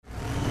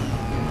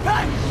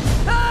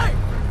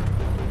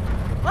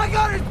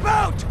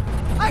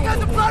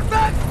want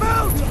Mac's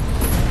boot!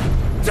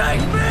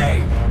 Take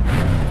me!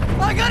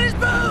 I got his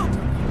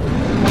boot!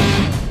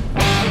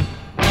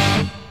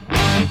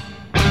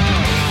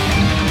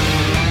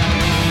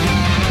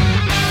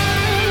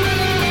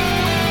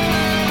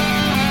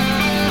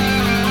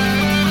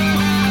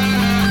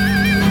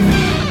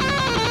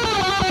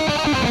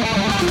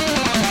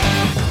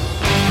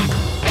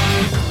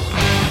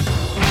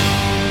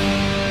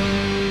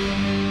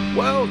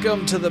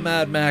 Welcome to the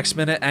Mad Max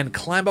Minute, and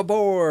climb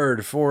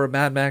aboard for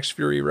Mad Max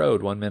Fury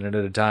Road, 1 minute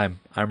at a time.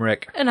 I'm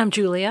Rick. And I'm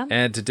Julia.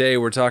 And today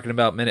we're talking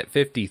about minute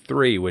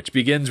 53, which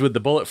begins with the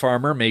Bullet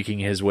Farmer making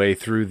his way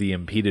through the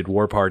impeded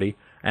war party,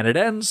 and it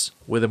ends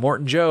with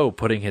Immortan Joe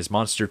putting his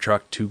monster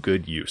truck to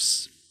good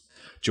use.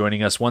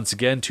 Joining us once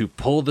again to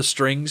pull the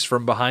strings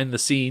from behind the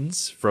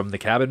scenes from the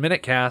Cabin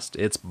Minute cast,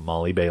 it's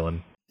Molly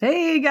Balin.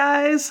 Hey,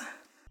 guys.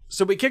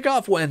 So we kick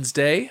off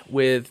Wednesday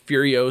with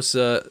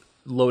Furiosa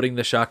loading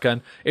the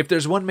shotgun. If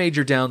there's one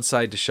major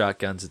downside to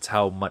shotguns, it's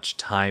how much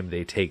time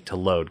they take to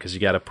load, because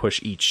you got to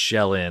push each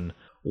shell in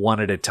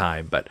one at a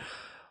time. But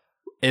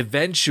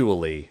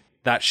eventually,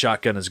 that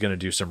shotgun is going to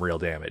do some real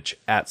damage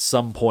at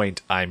some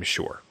point, I'm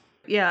sure.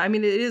 Yeah, I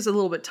mean, it is a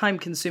little bit time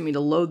consuming to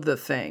load the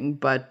thing,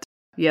 but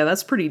yeah,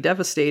 that's pretty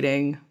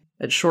devastating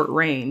at short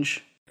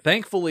range.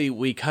 Thankfully,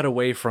 we cut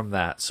away from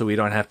that, so we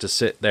don't have to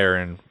sit there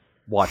and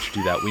watch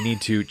do that. We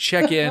need to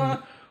check in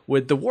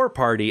with the war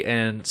party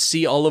and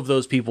see all of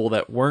those people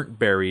that weren't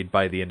buried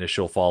by the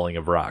initial falling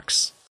of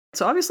rocks.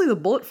 So obviously the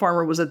Bullet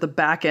Farmer was at the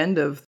back end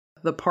of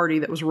the party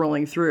that was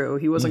rolling through.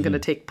 He wasn't going to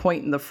take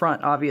point in the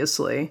front,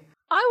 obviously.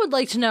 I would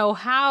like to know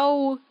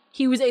how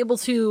he was able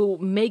to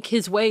make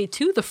his way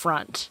to the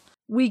front.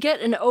 We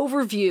get an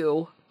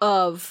overview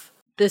of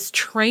this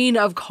train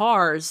of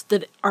cars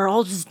that are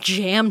all just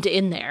jammed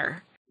in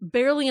there.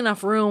 Barely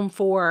enough room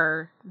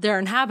for their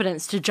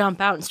inhabitants to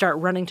jump out and start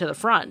running to the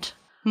front.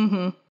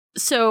 Mm-hmm.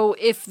 So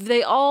if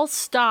they all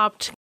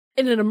stopped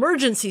in an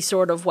emergency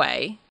sort of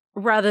way,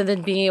 rather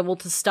than being able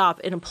to stop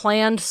in a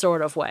planned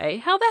sort of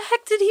way, how the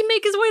heck did he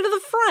make his way to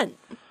the front?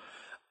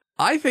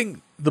 I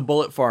think the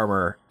Bullet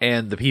Farmer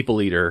and the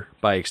People Eater,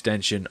 by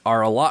extension,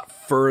 are a lot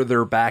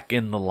further back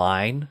in the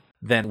line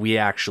than we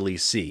actually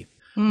see.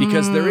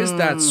 Because there is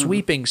that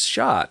sweeping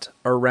shot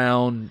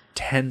around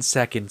 10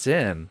 seconds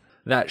in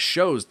that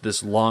shows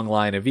this long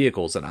line of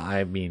vehicles. And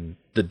I mean,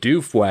 the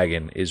Doof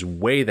wagon is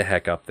way the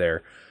heck up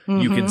there.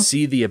 You can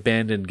see the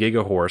abandoned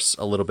Gigahorse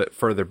a little bit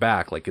further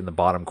back, like in the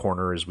bottom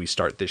corner as we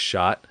start this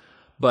shot.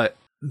 But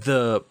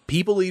the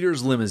People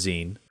Eater's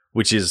limousine,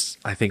 which is,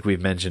 I think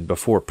we've mentioned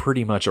before,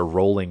 pretty much a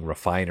rolling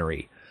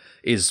refinery,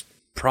 is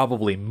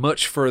probably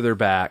much further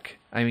back.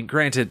 I mean,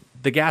 granted,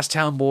 the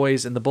Gastown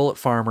boys and the Bullet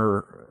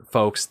Farmer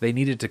folks, they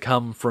needed to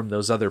come from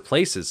those other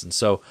places. And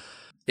so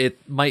it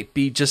might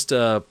be just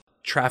a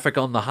traffic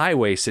on the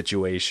highway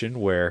situation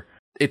where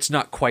it's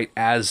not quite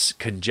as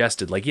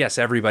congested. Like, yes,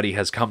 everybody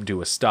has come to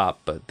a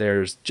stop, but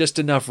there's just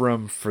enough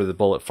room for the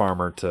Bullet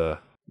Farmer to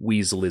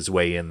weasel his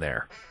way in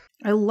there.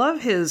 I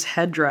love his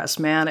headdress,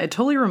 man. It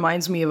totally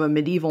reminds me of a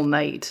medieval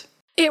knight.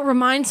 It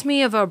reminds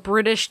me of a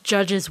British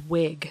judge's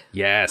wig.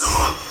 Yes.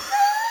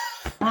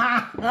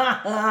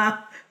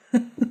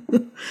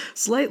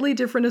 Slightly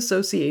different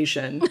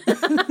association.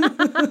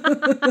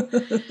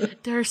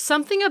 There's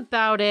something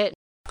about it.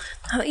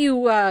 How that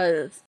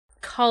you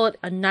call it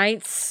a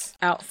knight's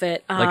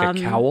outfit. Like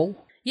a cowl?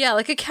 Yeah,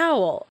 like a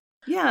cowl.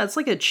 Yeah, it's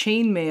like a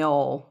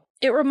chainmail.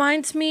 It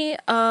reminds me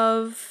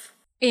of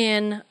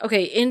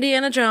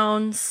Indiana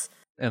Jones.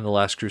 And The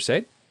Last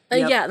Crusade?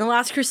 Yep. Yeah, in The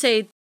Last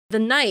Crusade, the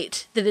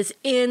knight that is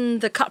in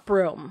the cup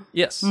room.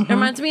 Yes. It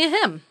reminds me of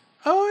him.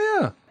 Oh,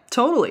 yeah.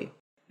 Totally.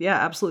 Yeah,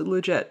 absolutely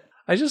legit.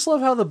 I just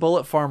love how the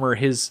Bullet Farmer,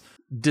 his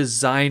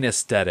design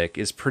aesthetic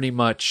is pretty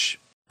much...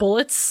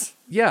 Bullets?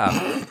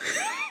 Yeah.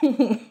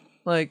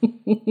 Like,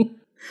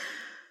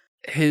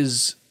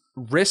 his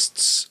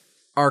wrists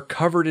are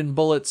covered in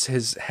bullets.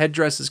 His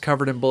headdress is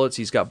covered in bullets.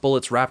 He's got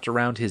bullets wrapped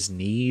around his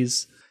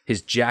knees.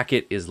 His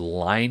jacket is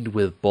lined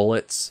with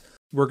bullets.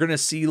 We're going to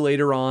see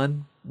later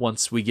on,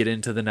 once we get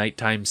into the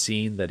nighttime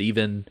scene, that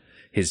even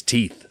his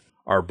teeth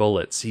are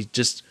bullets. He's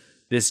just,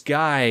 this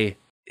guy,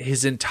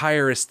 his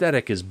entire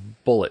aesthetic is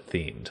bullet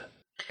themed.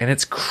 And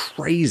it's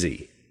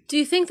crazy. Do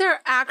you think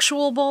they're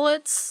actual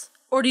bullets?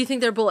 Or do you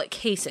think they're bullet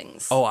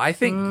casings? Oh, I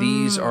think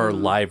these are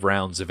live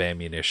rounds of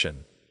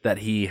ammunition that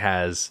he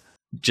has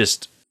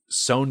just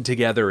sewn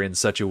together in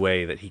such a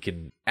way that he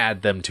can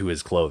add them to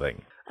his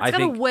clothing. It's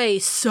gotta weigh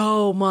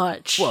so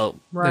much. Well,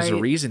 there's a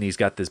Right. reason he's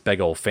got this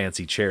big old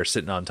fancy chair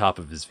sitting on top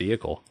of his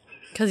vehicle.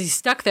 Because he's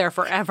stuck there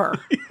forever.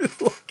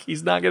 Look,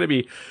 he's not going to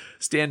be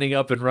standing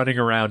up and running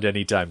around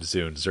anytime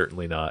soon.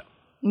 Certainly not.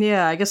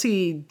 Yeah, I guess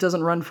he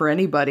doesn't run for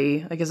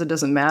anybody. I guess it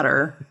doesn't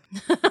matter.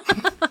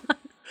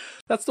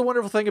 That's the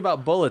wonderful thing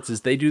about bullets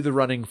is they do the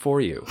running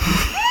for you.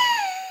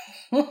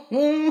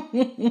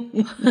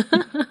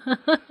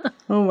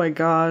 Oh my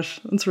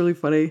gosh, that's really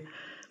funny.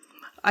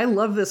 I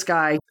love this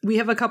guy. We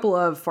have a couple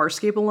of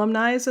Farscape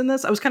alumni in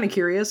this. I was kind of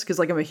curious because,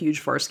 like, I'm a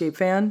huge Farscape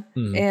fan.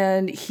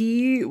 And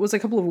he was a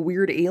couple of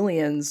weird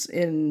aliens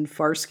in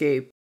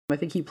Farscape. I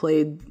think he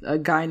played a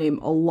guy named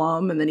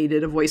Alum, and then he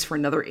did a voice for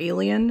another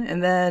alien.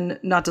 And then,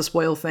 not to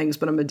spoil things,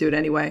 but I'm going to do it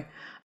anyway.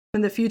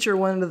 In the future,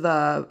 one of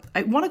the,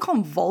 I want to call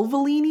them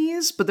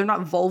Vulvalinis, but they're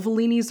not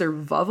Vulvalinis, they're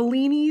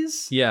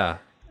Vuvalinis. Yeah.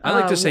 I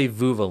like to say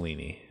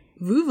Vuvalini.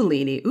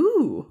 Vuvalini.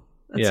 Ooh,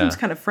 that seems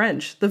kind of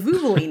French. The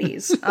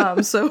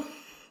Vuvalinis. So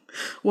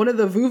one of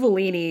the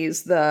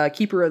Vuvalinis, the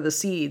Keeper of the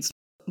Seeds,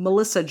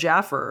 Melissa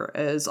Jaffer,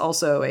 is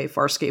also a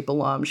Farscape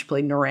alum. She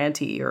played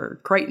Noranti, or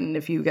Crichton,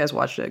 if you guys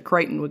watched it.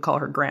 Crichton would call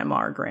her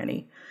grandma or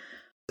granny.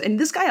 And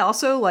this guy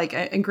also, like,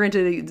 and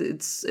granted,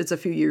 it's a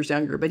few years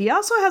younger, but he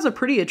also has a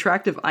pretty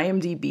attractive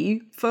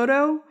IMDb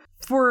photo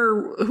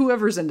for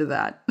whoever's into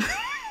that.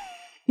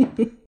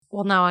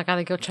 Well, now I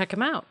gotta go check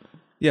him out.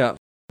 Yeah.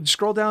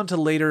 Scroll down to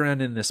later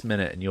and in this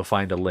minute, and you'll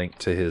find a link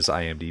to his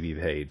IMDb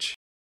page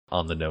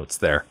on the notes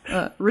there.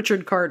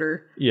 Richard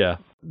Carter. Yeah.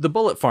 The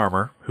Bullet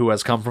Farmer, who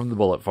has come from the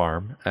Bullet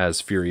Farm,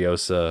 as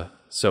Furiosa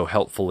so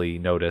helpfully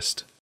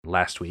noticed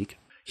last week,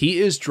 he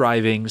is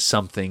driving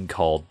something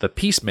called the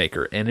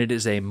Peacemaker, and it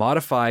is a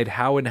modified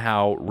How and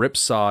How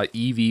Ripsaw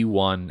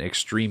EV1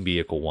 Extreme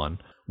Vehicle 1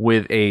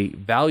 with a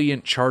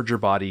Valiant Charger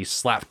body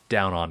slapped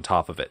down on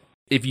top of it.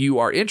 If you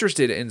are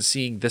interested in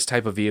seeing this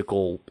type of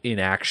vehicle in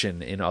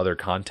action in other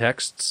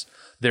contexts,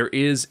 there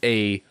is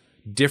a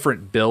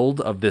different build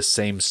of this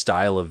same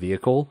style of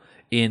vehicle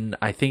in,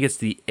 I think it's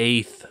the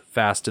 8th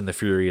Fast and the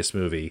Furious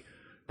movie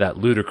that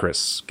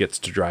Ludacris gets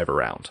to drive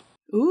around.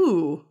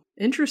 Ooh,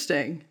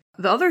 interesting.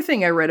 The other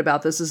thing I read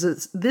about this is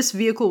that this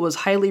vehicle was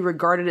highly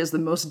regarded as the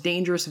most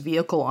dangerous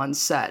vehicle on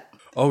set.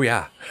 Oh,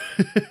 yeah.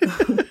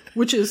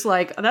 Which is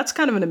like, that's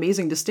kind of an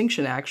amazing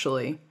distinction,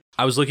 actually.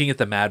 I was looking at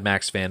the Mad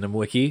Max fandom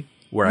wiki,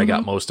 where I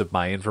got most of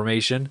my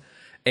information,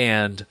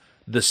 and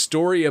the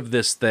story of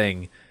this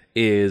thing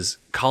is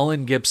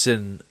Colin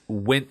Gibson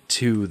went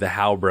to the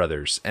Howe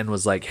brothers and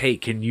was like, hey,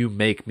 can you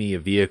make me a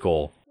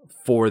vehicle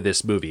for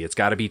this movie? It's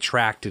got to be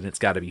tracked and it's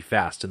got to be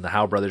fast. And the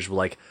Howe brothers were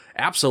like,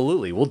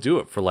 absolutely, we'll do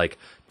it for like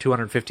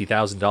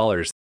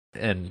 $250,000.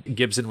 And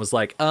Gibson was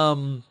like,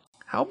 how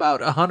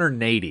about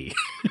 180?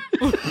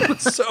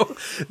 So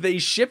they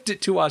shipped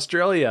it to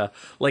Australia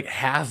like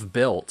half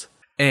built.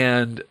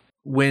 And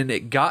when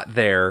it got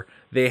there,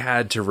 they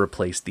had to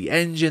replace the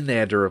engine. They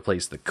had to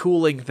replace the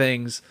cooling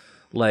things.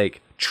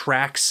 Like,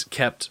 tracks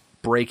kept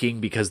breaking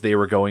because they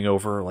were going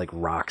over like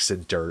rocks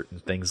and dirt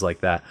and things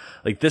like that.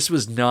 Like, this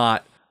was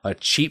not a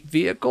cheap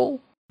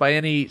vehicle by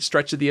any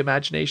stretch of the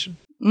imagination.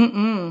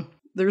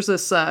 There's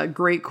this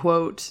great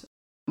quote.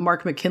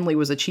 Mark McKinley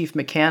was a chief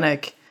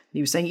mechanic.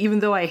 He was saying, even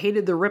though I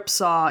hated the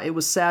Ripsaw, it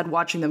was sad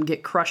watching them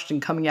get crushed and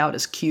coming out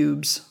as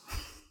cubes.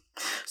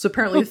 So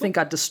apparently the thing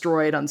got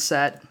destroyed on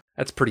set.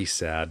 That's pretty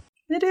sad.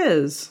 It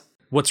is.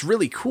 What's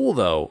really cool,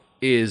 though,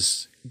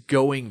 is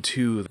going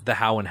to the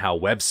How and How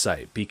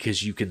website,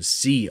 because you can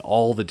see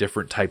all the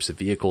different types of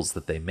vehicles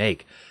that they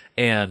make.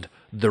 And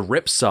the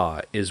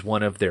Ripsaw is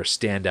one of their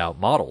standout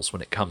models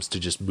when it comes to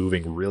just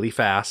moving really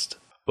fast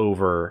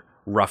over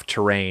rough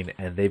terrain.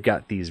 And they've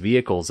got these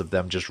vehicles of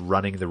them just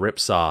running the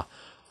Ripsaw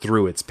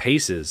through its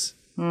paces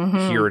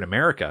here in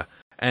America.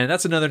 And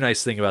that's another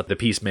nice thing about the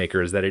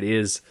Peacemaker, is that it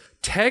is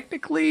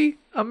technically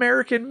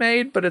American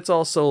made, but it's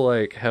also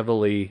like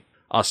heavily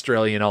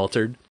Australian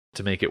altered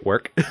to make it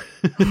work.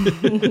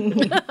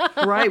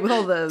 Right, with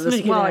all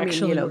the well, I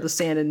mean, you know, the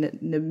sand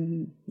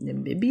in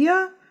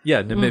Namibia?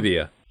 Yeah,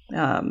 Namibia.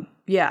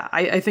 Yeah,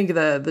 I think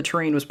the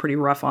terrain was pretty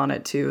rough on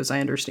it too, as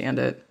I understand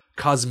it.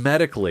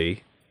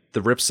 Cosmetically,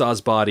 the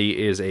Ripsaw's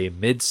body is a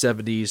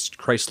mid-70s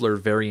Chrysler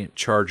variant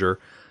Charger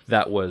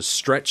that was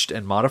stretched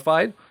and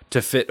modified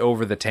to fit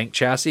over the tank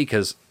chassis,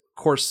 because, of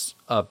course,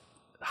 a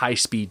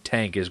high-speed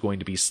tank is going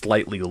to be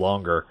slightly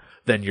longer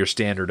than your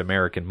standard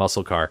American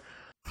muscle car.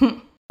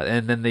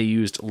 And then they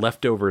used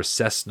leftover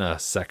Cessna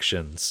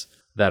sections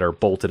that are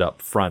bolted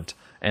up front,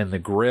 and the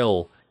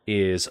grill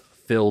is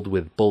filled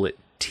with bullet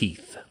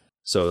teeth.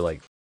 So,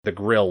 like, the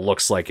grill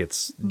looks like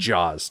it's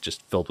jaws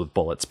just filled with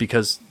bullets,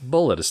 because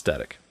bullet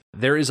aesthetic.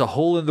 There is a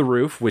hole in the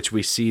roof, which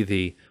we see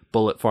the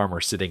Bullet Farmer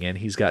sitting in.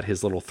 He's got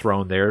his little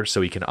throne there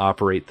so he can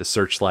operate the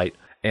searchlight.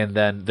 And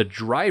then the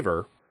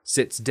driver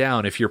sits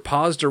down. If you're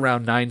paused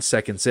around 9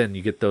 seconds in,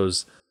 you get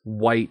those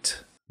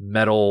white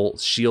metal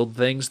shield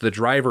things. The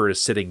driver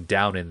is sitting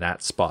down in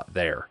that spot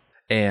there.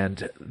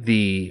 And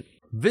the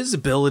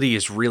visibility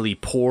is really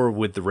poor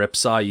with the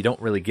Ripsaw. You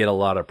don't really get a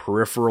lot of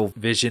peripheral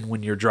vision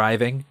when you're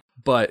driving.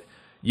 But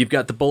you've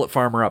got the Bullet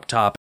Farmer up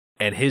top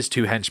and his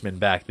two henchmen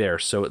back there.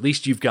 So at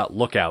least you've got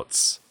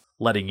lookouts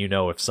letting you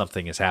know if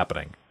something is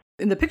happening.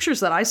 In the pictures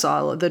that I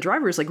saw, the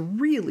driver is like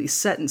really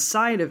set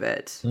inside of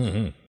it.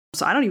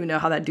 So I don't even know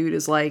how that dude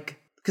is like,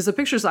 because the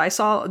pictures I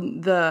saw,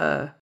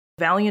 the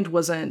Valiant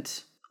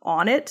wasn't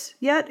on it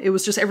yet. It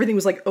was just, everything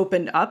was like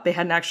opened up. They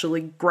hadn't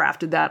actually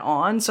grafted that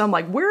on. So I'm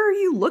like, where are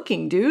you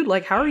looking, dude?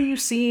 Like, how are you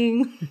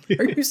seeing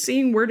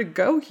where to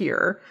go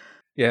here?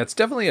 Yeah, it's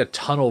definitely a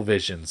tunnel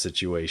vision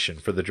situation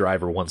for the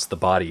driver once the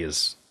body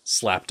is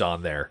slapped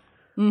on there.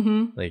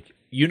 Like,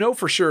 you know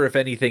for sure if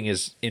anything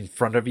is in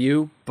front of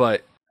you,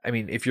 but I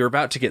mean, if you're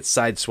about to get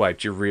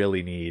sideswiped, you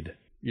really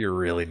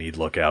need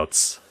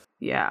lookouts.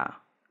 Yeah.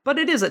 But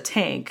it is a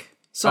tank.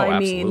 So, Oh, I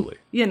mean, absolutely.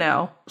 you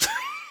know.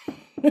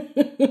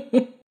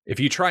 If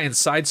you try and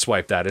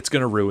sideswipe that, it's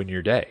going to ruin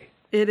your day.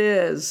 It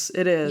is.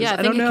 It is. Yeah, I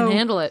think don't it know. can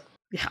handle it.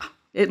 Yeah.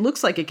 It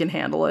looks like it can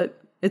handle it.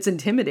 It's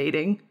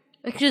intimidating.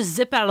 It can just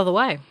zip out of the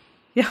way.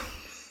 Yeah.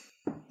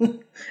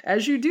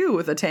 As you do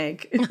with a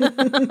tank.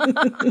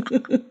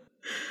 The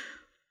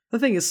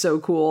thing is so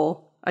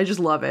cool. I just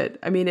love it.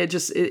 I mean,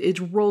 it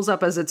rolls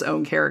up as its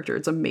own character.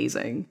 It's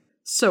amazing.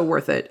 So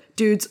worth it.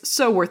 Dudes,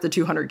 so worth the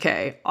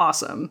 200K.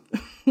 Awesome.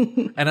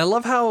 And I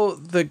love how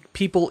the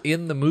people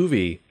in the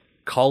movie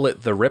call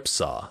it the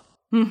Ripsaw.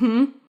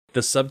 Mm-hmm.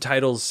 The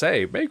subtitles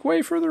say, make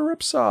way for the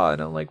Ripsaw.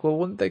 And I'm like, well,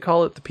 wouldn't they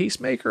call it the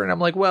Peacemaker? And I'm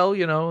like, well,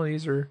 you know,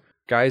 these are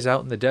guys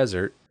out in the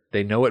desert.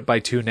 They know it by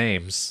two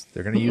names.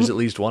 They're going to use at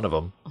least one of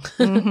them.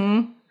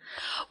 Mm-hmm.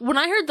 When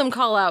I heard them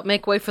call out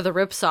 "Make way for the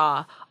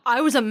Ripsaw,"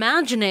 I was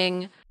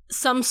imagining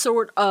some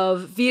sort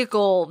of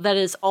vehicle that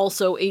is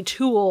also a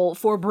tool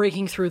for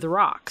breaking through the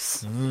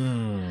rocks.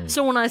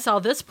 So when I saw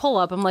this pull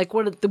up, I'm like,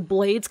 what did the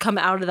blades come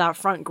out of that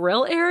front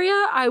grill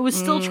area? I was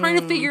still trying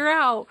to figure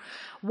out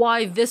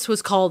why this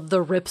was called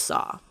the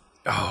Ripsaw.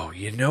 Oh,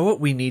 you know what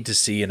we need to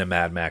see in a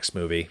Mad Max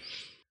movie?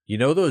 You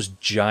know those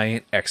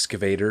giant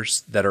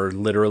excavators that are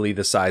literally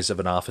the size of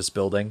an office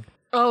building?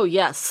 Oh,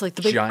 yes. Like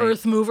the big Giant.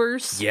 earth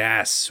movers.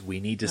 Yes, we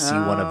need to see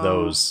one of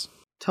those.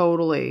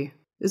 Totally.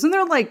 Isn't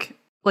there like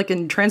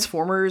in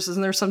Transformers,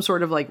 isn't there some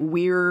sort of like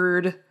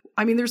weird...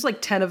 I mean, there's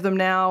like 10 of them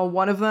now.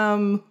 One of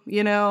them,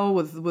 you know,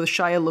 with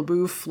Shia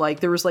LaBeouf, like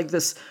there was like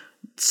this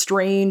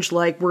strange,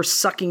 like we're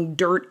sucking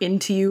dirt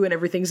into you and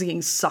everything's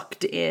getting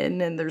sucked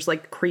in and there's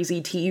like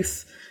crazy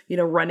teeth, you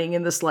know, running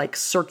in this like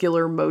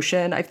circular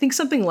motion. I think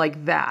something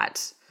like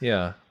that.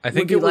 Yeah, I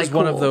think be, it was like,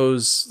 one cool. of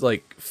those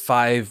like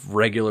 5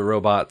 regular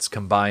robots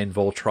combined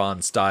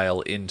Voltron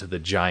style into the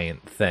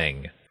giant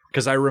thing.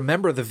 Because I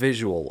remember the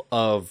visual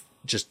of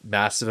just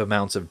massive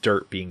amounts of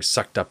dirt being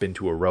sucked up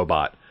into a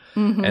robot.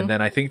 Mm-hmm. And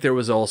then I think there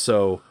was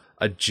also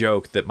a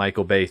joke that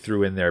Michael Bay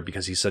threw in there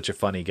because he's such a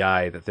funny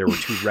guy that there were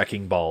 2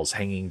 wrecking balls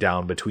hanging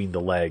down between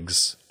the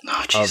legs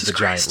of the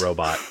giant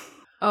robot.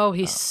 Oh,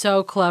 he's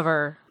so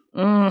clever.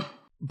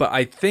 But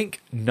I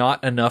think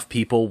not enough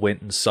people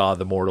went and saw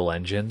the Mortal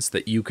Engines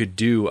that you could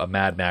do a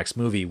Mad Max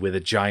movie with a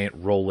giant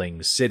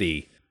rolling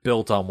city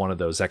built on one of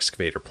those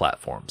excavator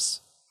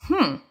platforms.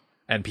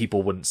 And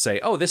people wouldn't say,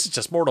 oh, this is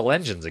just Mortal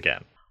Engines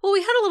again. Well,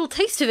 we had a little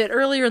taste of it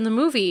earlier in the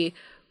movie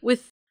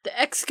with the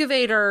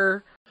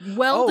excavator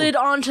welded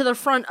onto the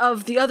front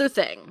of the other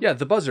thing. Yeah,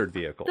 the Buzzard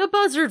vehicle. The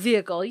Buzzard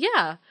vehicle,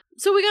 yeah.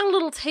 So we got a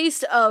little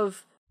taste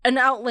of an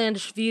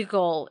outlandish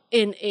vehicle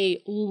in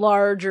a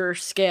larger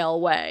scale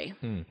way.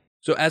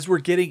 So as we're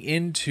getting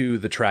into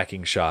the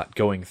tracking shot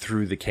going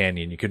through the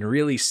canyon, you can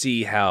really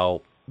see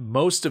how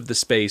most of the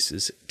space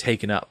is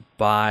taken up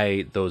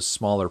by those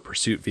smaller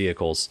pursuit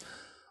vehicles.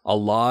 A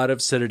lot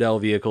of Citadel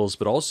vehicles,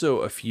 but also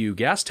a few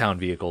Gastown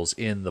vehicles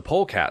in the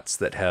Polecats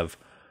that have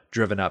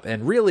driven up.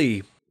 And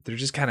really, they're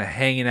just kind of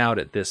hanging out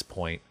at this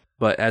point.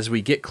 But as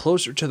we get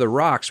closer to the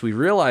rocks, we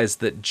realize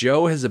that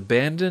Joe has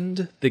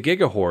abandoned the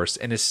Gigahorse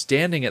and is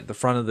standing at the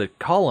front of the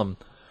column,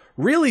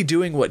 really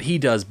doing what he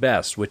does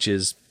best, which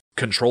is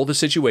control the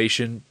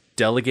situation,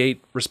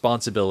 delegate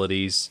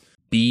responsibilities,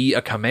 be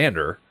a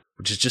commander,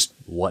 which is just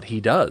what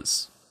he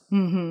does.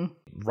 Mm-hmm.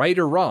 Right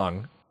or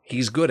wrong,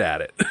 he's good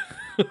at it.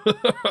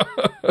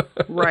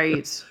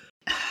 Right.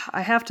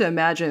 I have to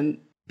imagine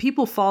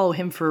people follow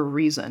him for a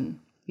reason,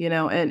 you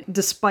know, and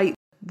despite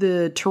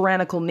the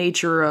tyrannical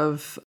nature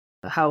of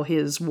how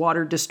his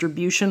water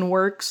distribution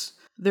works,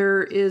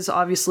 there is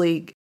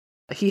obviously,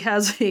 he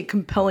has a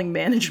compelling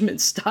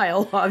management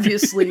style,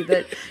 obviously,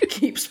 that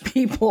keeps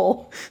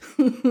people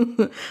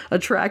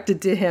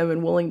attracted to him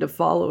and willing to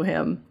follow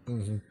him.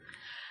 Mm-hmm.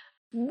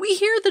 We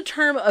hear the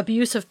term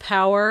abuse of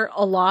power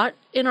a lot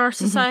in our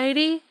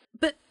society,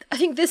 but I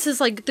think this is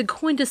like the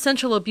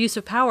quintessential abuse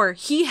of power.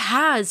 He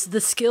has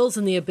the skills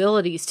and the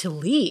abilities to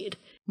lead.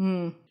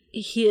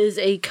 He is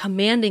a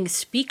commanding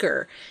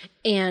speaker,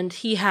 and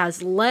he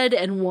has led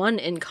and won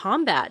in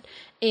combat,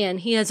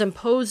 and he has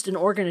imposed an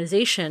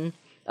organization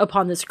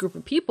upon this group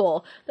of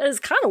people that is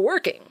kind of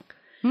working.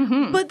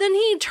 But then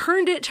he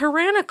turned it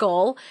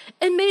tyrannical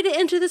and made it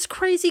into this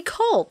crazy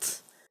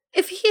cult.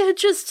 If he had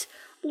just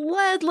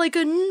led like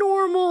a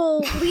normal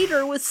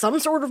leader with some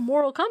sort of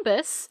moral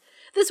compass,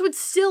 this would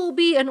still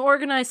be an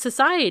organized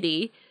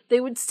society. They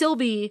would still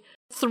be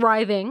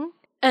thriving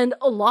and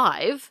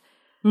alive,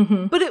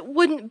 but it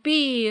wouldn't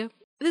be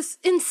this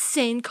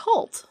insane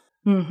cult.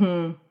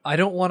 I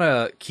don't want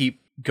to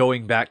keep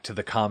going back to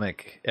the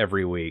comic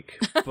every week,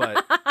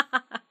 but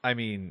I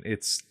mean,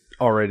 it's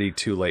already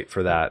too late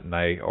for that, and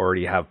I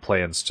already have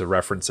plans to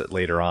reference it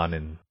later on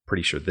in,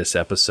 pretty sure, this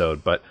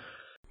episode. But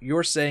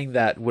you're saying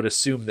that would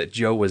assume that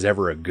Joe was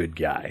ever a good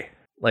guy.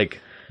 Like,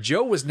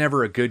 Joe was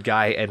never a good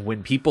guy, and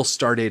when people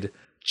started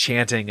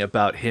chanting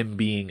about him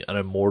being an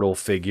immortal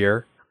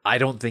figure, I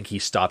don't think he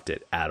stopped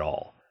it at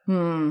all.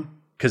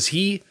 Because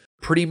he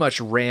pretty much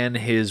ran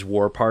his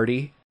war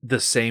party the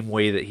same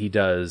way that he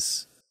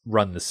does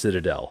run the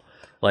Citadel.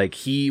 Like,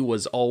 he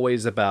was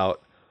always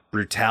about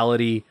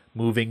brutality,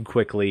 moving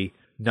quickly,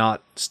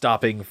 not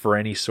stopping for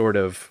any sort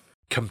of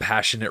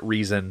compassionate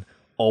reason,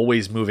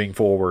 always moving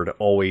forward,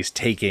 always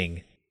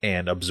taking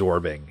and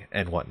absorbing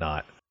and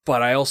whatnot.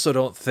 But I also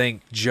don't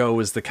think Joe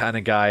is the kind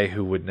of guy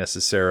who would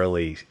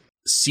necessarily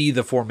see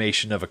the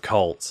formation of a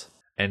cult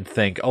and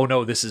think, oh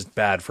no, this is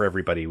bad for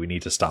everybody. We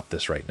need to stop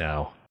this right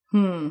now.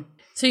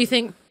 So you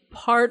think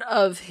part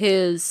of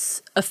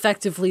his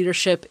effective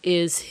leadership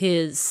is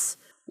his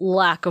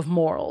lack of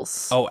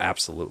morals? Oh,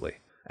 absolutely.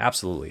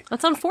 Absolutely.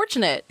 That's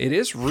unfortunate. It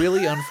is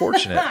really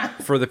unfortunate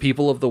for the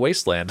people of the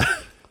wasteland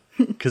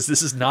because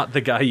this is not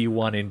the guy you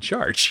want in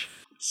charge.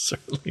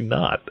 Certainly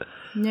not.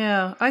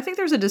 Yeah, I think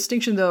there's a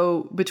distinction,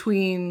 though,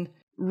 between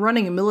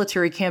running a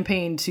military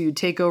campaign to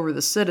take over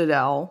the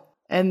Citadel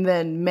and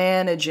then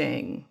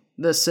managing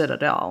the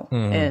Citadel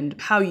and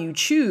how you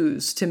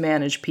choose to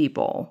manage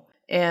people.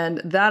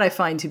 And that I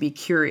find to be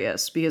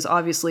curious because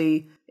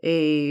obviously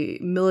a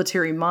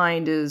military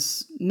mind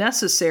is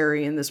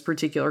necessary in this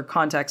particular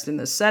context, in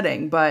this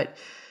setting. But,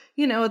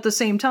 you know, at the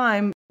same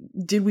time,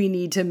 did we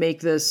need to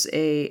make this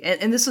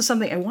and this is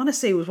something I want to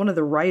say it was one of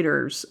the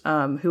writers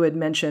who had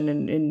mentioned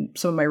in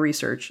some of my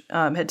research,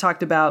 had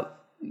talked about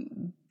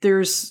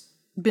there's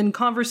been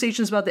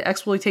conversations about the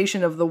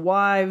exploitation of the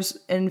wives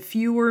and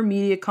fewer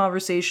media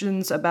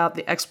conversations about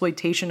the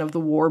exploitation of the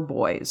war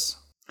boys.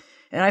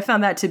 And I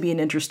found that to be an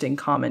interesting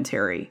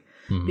commentary.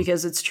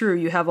 Because it's true,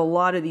 you have a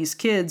lot of these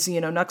kids,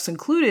 you know, Nux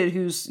included,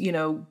 who's, you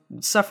know,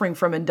 suffering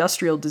from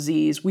industrial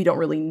disease. We don't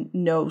really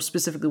know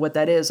specifically what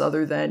that is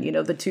other than, you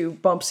know, the 2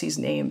 bumps he's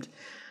named.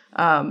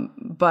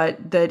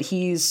 But that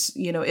he's,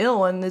 you know,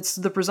 ill. And it's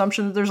the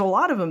presumption that there's a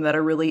lot of them that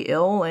are really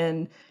ill.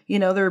 And, you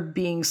know, they're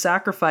being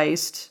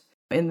sacrificed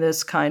in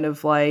this kind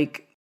of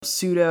like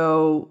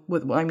pseudo,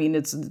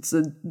 it's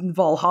a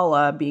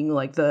Valhalla being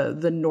like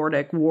the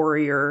Nordic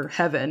warrior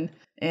heaven.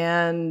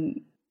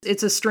 And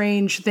it's a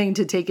strange thing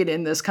to take it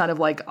in this kind of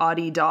like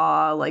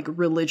Adi-da, like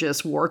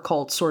religious war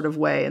cult sort of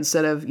way,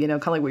 instead of, you know,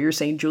 kind of like what you're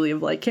saying, Julie,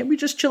 of like, can't we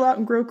just chill out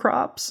and grow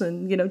crops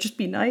and, you know, just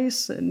be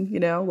nice? And,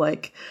 you know,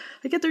 like,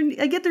 I get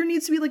there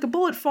needs to be like a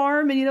bullet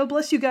farm and, you know,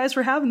 bless you guys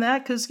for having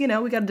that because, you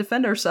know, we got to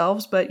defend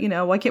ourselves. But, you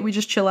know, why can't we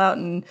just chill out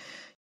and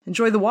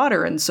enjoy the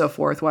water and so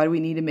forth? Why do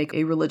we need to make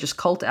a religious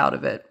cult out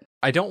of it?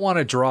 I don't want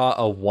to draw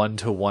a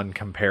one-to-one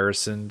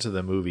comparison to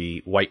the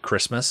movie White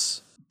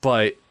Christmas,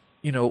 but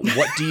you know,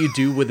 what do you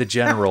do with a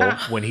general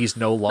when he's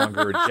no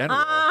longer a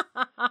general?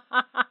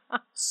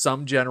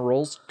 Some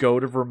generals go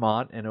to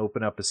Vermont and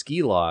open up a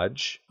ski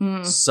lodge.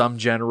 Some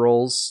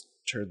generals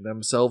turn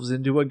themselves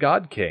into a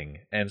god king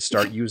and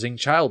start using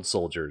child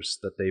soldiers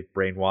that they've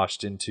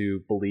brainwashed into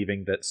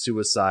believing that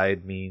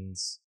suicide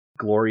means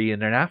glory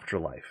in an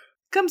afterlife.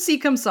 Come see,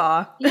 come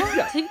saw.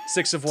 Yeah,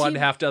 6 of one,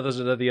 half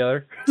dozen of the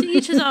other. To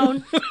each his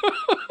own.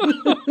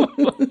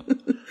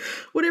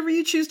 Whatever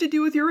you choose to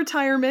do with your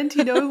retirement,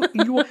 you know,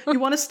 you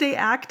want to stay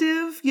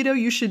active, you know,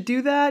 you should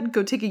do that.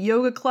 Go take a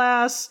yoga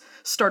class,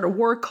 start a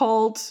war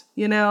cult,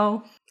 you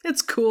know,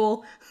 it's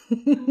cool.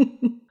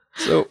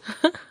 So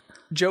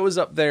Joe is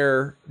up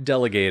there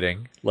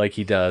delegating like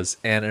he does,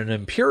 and an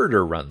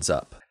Imperator runs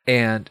up.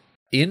 And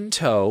in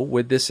tow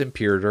with this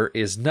Imperator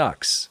is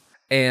Nux.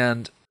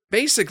 And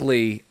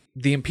basically,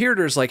 the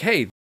Imperator's like,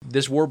 hey,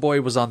 this war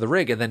boy was on the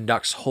rig, and then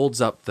Nux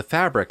holds up the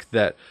fabric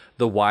that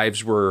the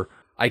wives were,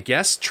 I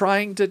guess,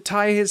 trying to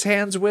tie his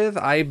hands with.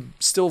 I'm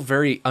still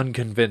very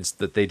unconvinced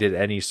that they did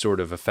any sort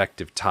of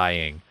effective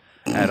tying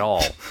at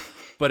all.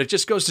 But it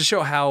just goes to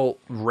show how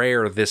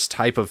rare this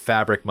type of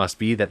fabric must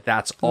be, that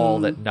that's all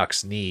that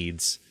Nux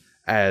needs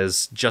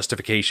as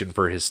justification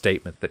for his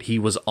statement that he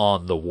was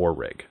on the war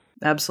rig.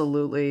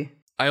 Absolutely.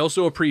 I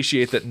also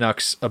appreciate that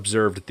Nux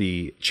observed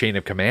the chain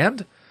of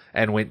command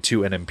and went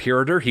to an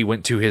Imperator. He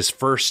went to his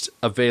first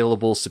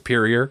available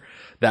superior.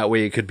 That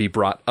way it could be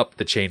brought up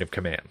the chain of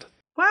command.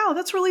 Wow,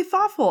 that's really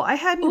thoughtful. I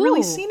hadn't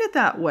really seen it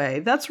that way.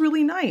 That's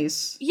really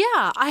nice.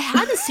 Yeah, I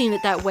hadn't seen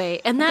it that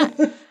way. And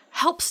that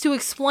helps to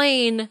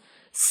explain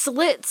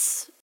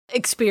Slit's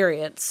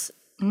experience.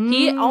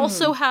 He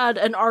also had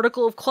an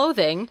article of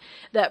clothing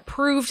that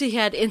proved he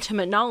had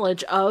intimate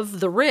knowledge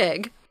of the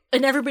rig,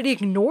 and everybody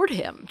ignored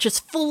him,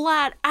 just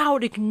flat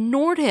out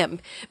ignored him,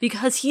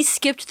 because he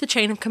skipped the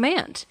chain of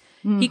command.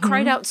 He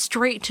cried out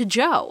straight to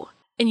Joe,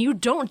 and you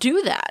don't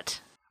do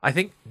that. I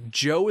think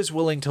Joe is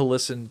willing to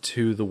listen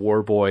to the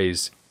war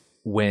boys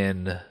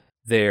when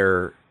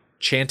they're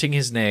chanting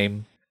his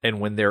name and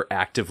when they're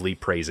actively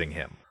praising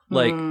him.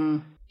 Like,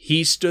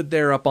 he stood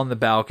there up on the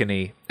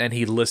balcony and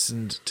he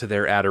listened to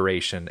their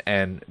adoration.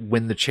 And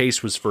when the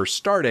chase was first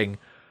starting,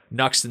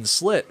 Nux and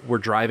Slit were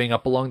driving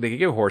up along the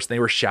Giga Horse. And they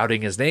were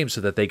shouting his name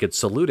so that they could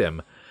salute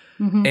him.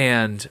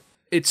 And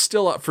it's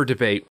still up for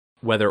debate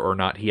whether or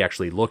not he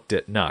actually looked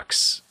at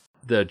Nux.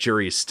 The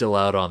jury is still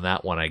out on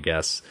that one, I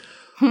guess.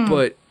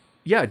 But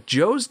yeah,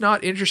 Joe's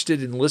not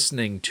interested in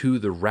listening to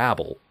the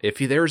rabble. If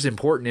there's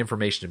important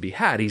information to be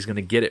had, he's going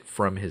to get it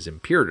from his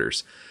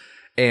Imperators.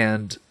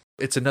 And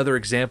it's another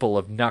example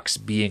of Nux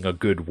being a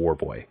good war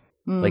boy.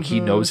 Like, he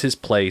knows his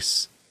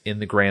place in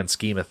the grand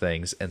scheme of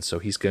things, and so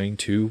he's going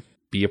to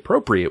be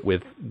appropriate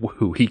with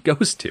who he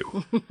goes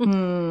to.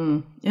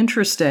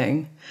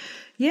 Interesting.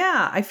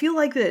 Yeah, I feel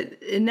like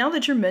that now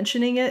that you're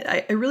mentioning it,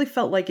 I really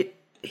felt like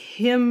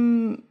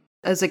him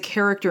as a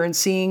character and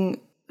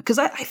seeing, because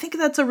I think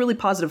that's a really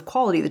positive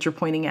quality that you're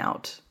pointing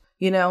out.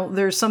 You know,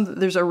 there's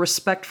a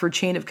respect for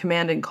chain of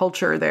command and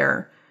culture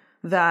there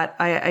that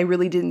I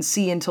really didn't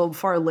see until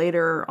far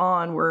later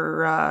on,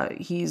 where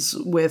he's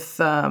with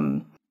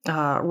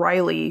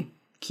Riley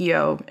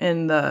Keough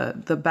in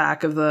the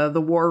back of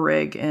the war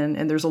rig,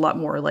 and there's a lot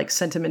more like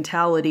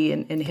sentimentality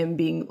and him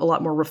being a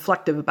lot more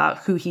reflective about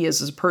who he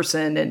is as a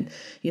person, and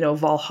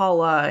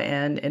Valhalla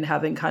and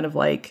having kind of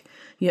like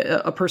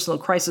a personal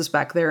crisis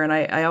back there. And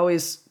I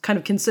always kind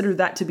of considered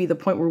that to be the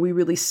point where we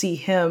really see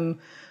him,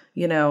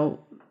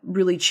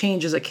 really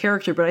change as a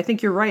character. But I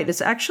think you're right.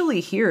 It's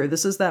actually here.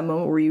 This is that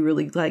moment where you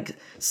really like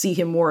see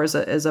him more as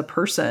a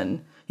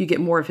person. You get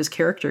more of his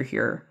character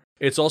here.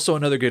 It's also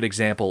another good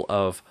example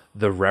of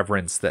the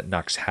reverence that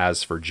Nux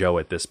has for Joe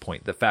at this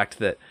point. The fact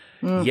that,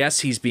 yes,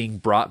 he's being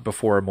brought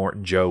before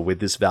Immortan Joe with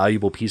this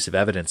valuable piece of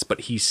evidence,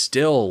 but he's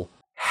still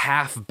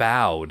half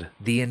bowed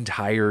the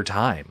entire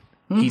time.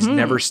 Mm-hmm. He's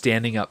never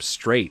standing up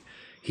straight.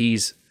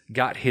 He's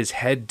got his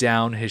head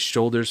down, his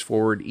shoulders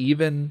forward.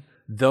 Even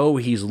though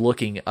he's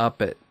looking up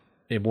at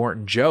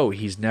Immortan Joe,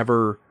 he's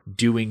never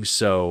doing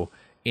so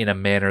in a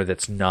manner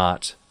that's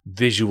not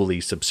visually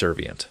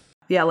subservient.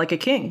 Yeah, like a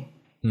king.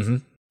 Mm-hmm.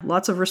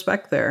 Lots of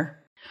respect there.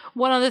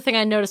 One other thing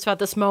I noticed about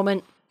this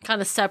moment,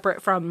 kind of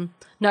separate from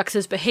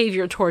Nux's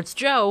behavior towards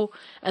Joe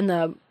and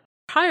the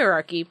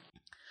hierarchy,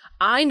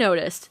 I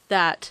noticed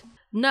that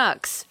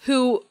Nux,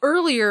 who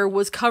earlier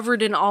was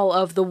covered in all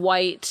of the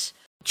white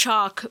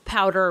chalk,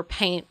 powder,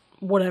 paint,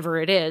 whatever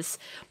it is,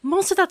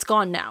 most of that's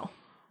gone now.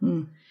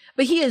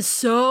 But he is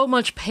so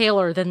much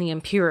paler than the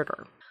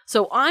Imperator.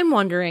 So I'm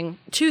wondering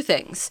two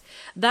things.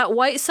 That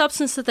white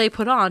substance that they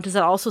put on, does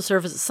that also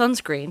serve as a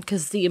sunscreen?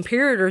 Because the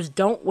Imperators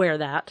don't wear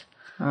that.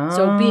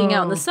 So being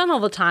out in the sun all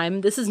the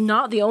time, this is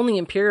not the only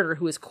Imperator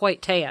who is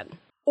quite tan.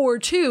 Or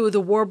two,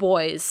 the War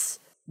Boys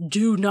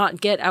do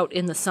not get out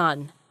in the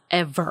sun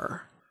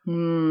ever.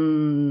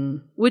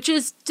 Which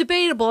is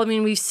debatable. I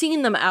mean, we've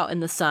seen them out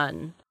in the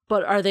sun,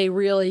 but are they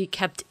really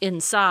kept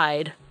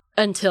inside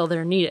until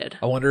they're needed?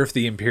 I wonder if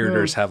the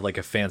Imperators have like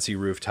a fancy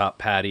rooftop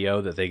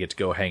patio that they get to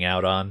go hang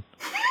out on.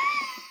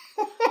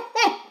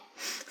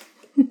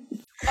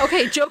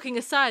 Okay, joking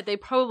aside, they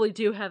probably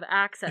do have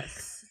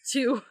access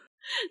to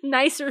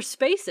nicer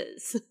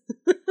spaces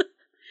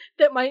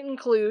that might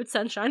include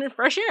sunshine and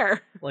fresh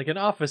air. Like an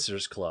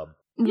officers' club.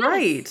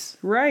 Yes.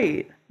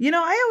 Right.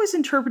 I always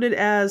interpret it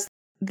as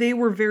they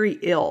were very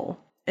ill.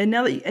 And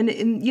now that,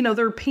 and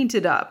they're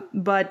painted up,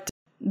 but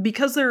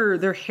because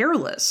they're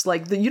hairless,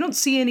 like you don't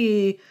see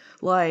any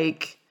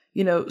like,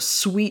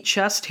 sweet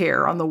chest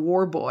hair on the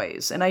War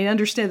Boys. And I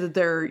understand that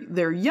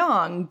they're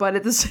young, but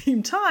at the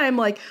same time,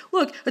 like,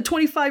 look, a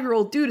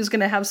 25-year-old dude is going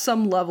to have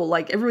some level,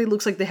 like everybody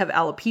looks like they have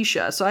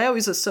alopecia. So I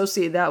always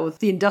associate that with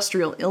the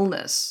industrial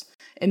illness.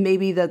 And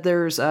maybe that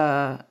there's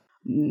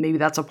maybe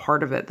that's a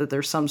part of it, that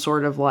there's some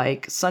sort of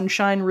like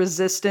sunshine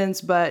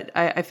resistance. But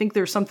I think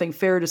there's something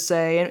fair to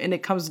say. And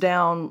it comes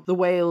down the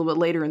way a little bit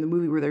later in the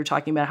movie where they're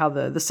talking about how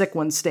the sick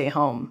ones stay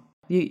home.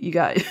 You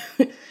got,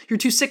 you're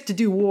too sick to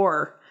do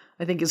war,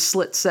 I think as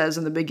Slit says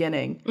in the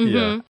beginning. Mm-hmm.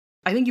 Yeah.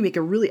 I think you make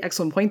a really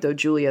excellent point though,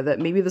 Julia, that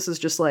maybe this is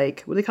just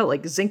like, what do they call it?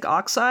 Like zinc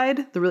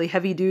oxide, the really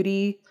heavy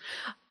duty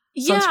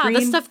sunscreen? Yeah,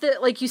 the stuff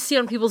that like you see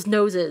on people's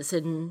noses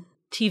in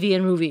TV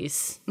and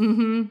movies.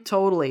 Mm-hmm,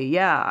 totally.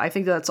 Yeah. I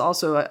think that's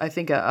also, I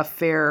think, a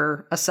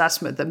fair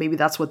assessment that maybe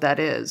that's what that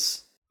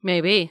is.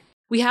 Maybe.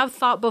 We have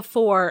thought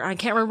before, I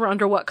can't remember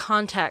under what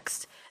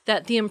context,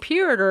 that the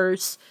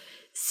Imperators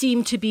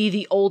seem to be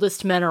the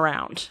oldest men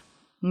around.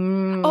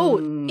 Oh,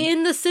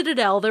 in the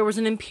Citadel, there was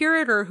an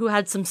Imperator who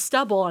had some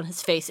stubble on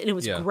his face, and it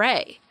was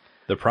gray.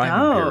 The Prime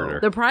Imperator.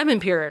 The Prime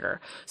Imperator.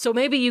 So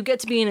maybe you get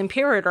to be an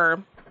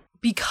Imperator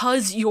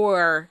because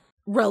you're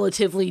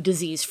relatively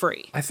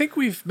disease-free. I think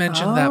we've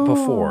mentioned that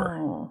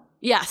before.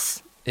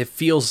 Yes. It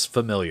feels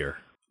familiar.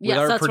 Yes, with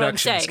our that's what I'm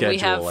production saying. schedule,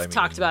 We have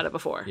talked about it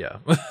before. Yeah.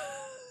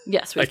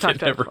 Yes, we've I talked can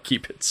about it never before.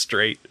 keep it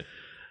straight.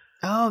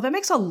 Oh, that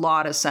makes a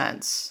lot of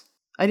sense.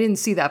 I didn't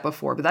see that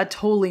before, but that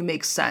totally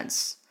makes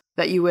sense.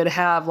 That you would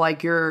have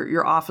like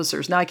your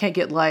officers. Now I can't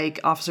get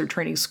like officer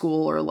training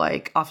school or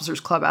like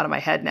officers club out of my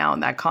head now in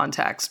that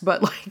context.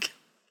 But like,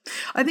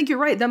 I think you're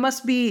right. That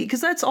must be,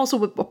 because that's also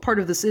what part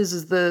of this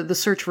is the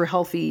search for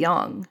healthy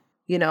young,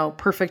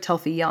 perfect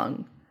healthy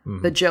young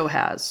that Joe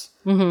has.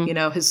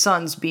 Mm-hmm. His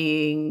sons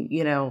being,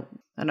 I don't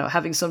know,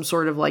 having some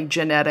sort of like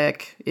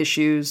genetic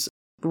issues.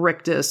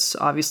 Rictus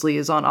obviously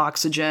is on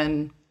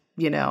oxygen,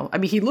 I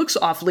mean, he looks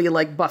awfully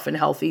like buff and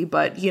healthy,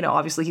 but,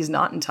 obviously he's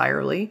not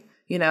entirely.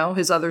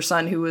 His other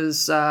son who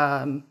was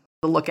the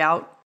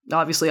lookout,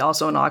 obviously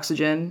also on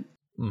oxygen.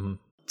 Mm-hmm.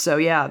 So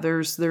yeah,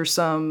 there's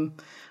some,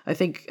 I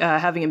think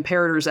having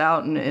Imperators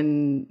out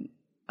and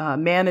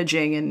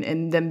managing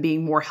and them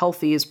being more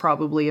healthy is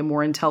probably a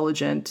more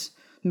intelligent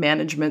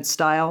management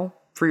style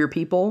for your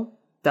people.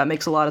 That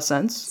makes a lot of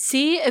sense.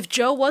 See, if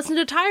Joe wasn't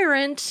a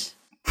tyrant,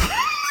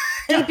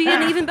 and be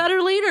an even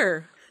better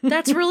leader.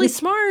 That's really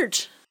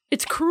smart.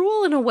 It's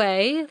cruel in a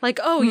way. Like,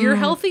 oh, you're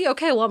healthy?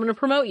 Okay, well, I'm going to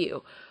promote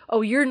you.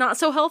 Oh, you're not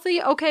so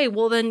healthy? Okay,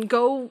 well, then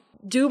go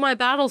do my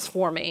battles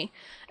for me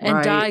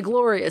and die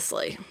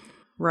gloriously.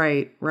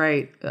 Right.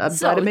 So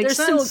but it makes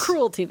there's sense. still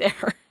cruelty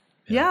there.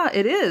 Yeah,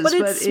 it is. But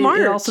it's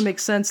smart. It also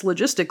makes sense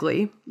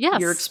logistically.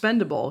 Yes. You're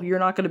expendable. You're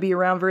not going to be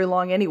around very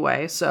long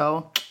anyway.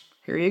 So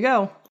here you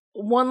go.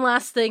 One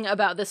last thing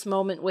about this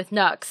moment with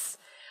Nux.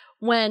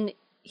 When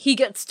he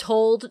gets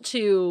told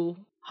to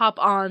hop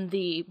on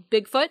the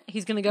Bigfoot,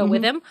 he's going to go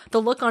with him,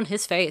 the look on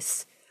his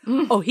face.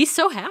 Oh, he's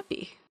so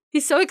happy.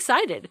 He's so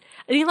excited.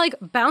 And he like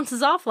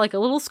bounces off like a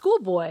little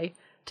schoolboy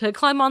to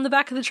climb on the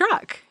back of the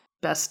truck.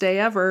 Best day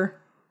ever.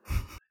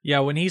 Yeah,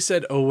 when he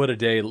said, "Oh, what a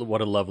day, what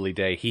a lovely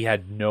day," he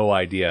had no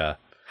idea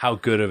how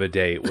good of a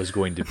day it was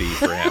going to be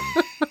for him.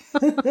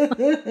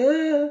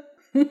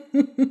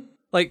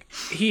 Like,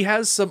 he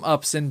has some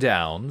ups and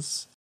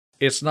downs.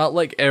 It's not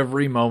like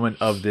every moment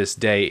of this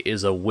day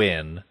is a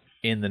win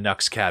in the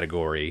Nux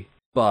category,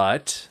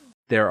 but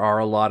there are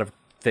a lot of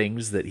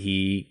things that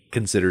he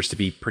considers to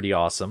be pretty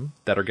awesome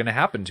that are going to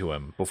happen to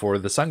him before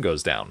the sun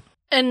goes down.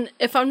 And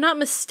if I'm not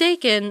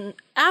mistaken,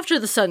 after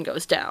the sun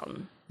goes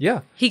down,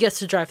 Yeah. he gets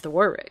to drive the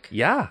Warwick.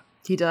 Yeah.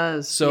 He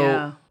does. So,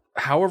 yeah.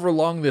 however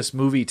long this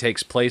movie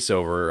takes place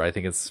over, I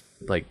think it's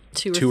like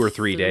two or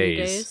three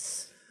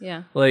days.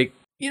 Yeah. Like,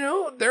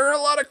 there are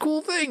a lot of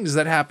cool things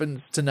that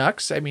happen to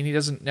Nux. I mean, he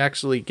doesn't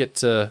actually get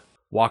to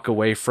walk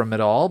away from it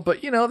all,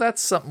 but,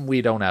 that's something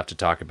we don't have to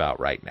talk about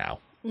right now.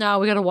 No,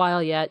 we got a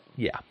while yet.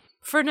 Yeah.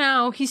 For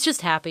now, he's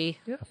just happy.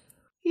 Yeah.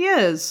 He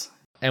is.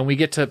 And we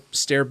get to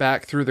stare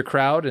back through the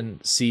crowd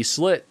and see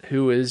Slit,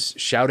 who is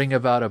shouting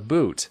about a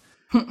boot.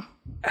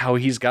 How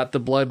he's got the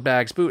blood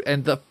bag's boot.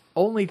 And the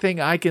only thing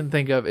I can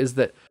think of is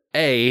that,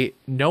 A,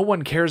 no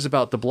one cares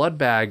about the blood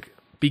bag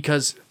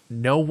because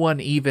no one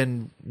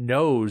even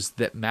knows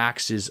that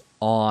Max is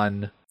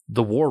on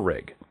the war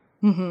rig.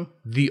 Mm-hmm.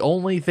 The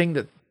only thing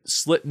that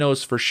Slit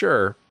knows for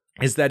sure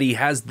is that he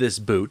has this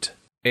boot,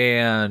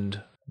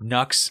 and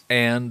Nux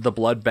and the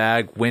blood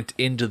bag went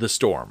into the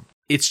storm.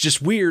 It's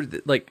just weird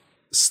that, like,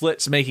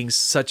 Slit's making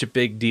such a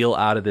big deal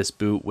out of this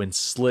boot when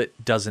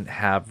Slit doesn't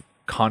have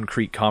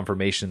concrete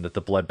confirmation that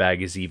the blood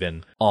bag is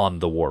even on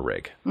the war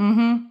rig.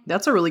 Mm-hmm.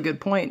 That's a really good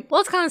point.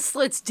 Well, it's kind of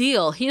Slit's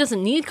deal. He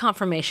doesn't need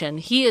confirmation.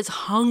 He is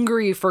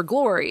hungry for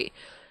glory,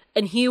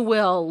 and he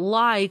will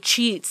lie,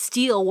 cheat,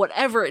 steal,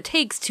 whatever it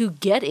takes to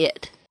get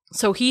it.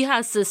 So he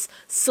has this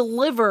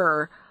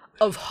sliver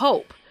of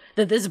hope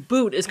that this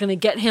boot is going to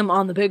get him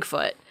on the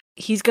Bigfoot.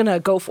 He's going to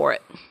go for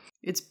it.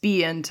 It's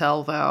B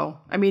intel, though.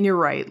 I mean, you're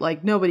right.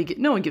 Like, no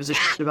one gives a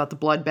shit about the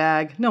blood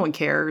bag. No one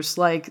cares.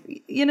 Like,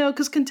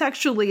 because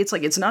contextually, it's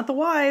like, it's not the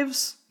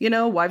wives.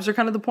 Wives are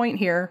kind of the point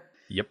here.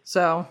 Yep.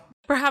 So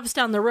perhaps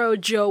down the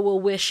road, Joe will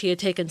wish he had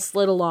taken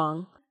Slit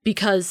along,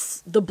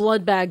 because the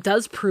blood bag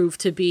does prove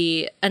to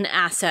be an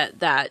asset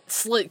that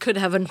Slit could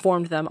have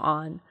informed them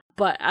on.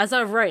 But as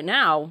of right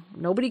now,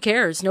 nobody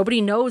cares.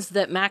 Nobody knows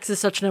that Max is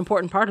such an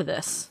important part of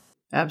this.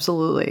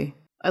 Absolutely.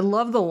 I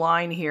love the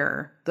line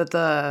here that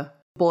the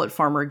bullet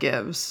farmer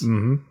gives.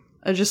 Mm-hmm.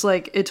 I just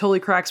like, it totally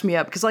cracks me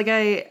up because like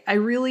I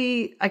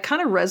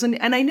kind of resonate,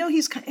 and I know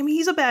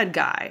he's a bad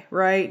guy,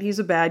 right? He's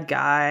a bad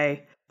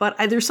guy, but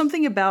there's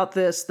something about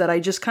this that I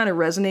just kind of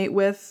resonate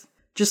with.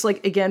 Just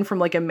like, again, from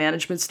like a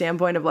management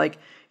standpoint of like,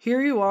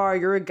 here you are,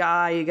 you're a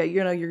guy, you got,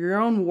 you're your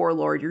own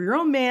warlord, you're your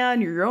own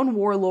man, you're your own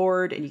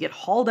warlord, and you get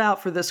hauled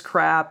out for this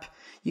crap.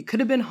 You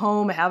could have been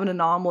home having an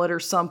omelet or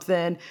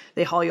something.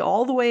 They haul you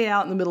all the way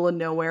out in the middle of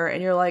nowhere,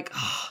 and you're like,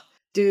 oh,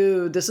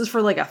 dude, this is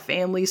for like a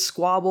family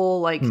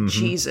squabble. Like,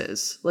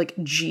 Jesus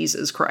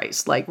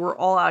Christ. Like, we're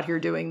all out here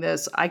doing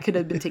this. I could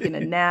have been taking a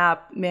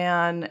nap,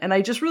 man. And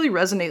I just really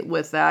resonate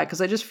with that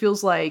because I just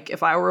feels like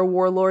if I were a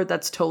warlord,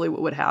 that's totally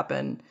what would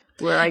happen.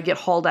 Where I get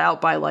hauled out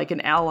by like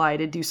an ally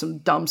to do some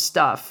dumb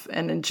stuff,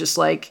 and then just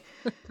like,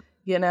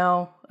 you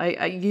gotta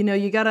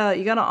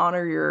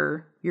honor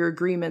your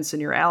agreements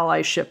and your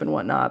allyship and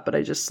whatnot. But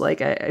I just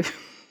like I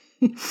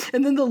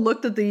and then the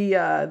look that the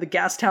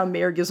Gastown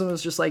mayor gives him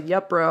is just like,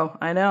 yep, bro,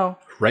 I know,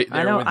 right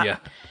there I know. with you.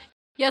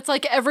 Yeah, it's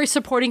like every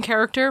supporting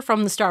character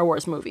from the Star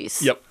Wars movies.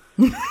 Yep.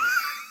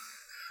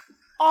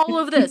 All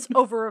of this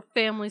over a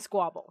family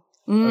squabble.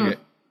 Okay,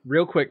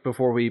 real quick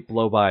before we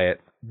blow by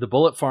it. The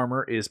Bullet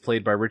Farmer is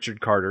played by Richard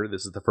Carter.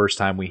 This is the first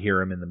time we hear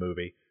him in the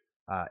movie.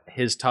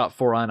 His top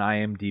 4 on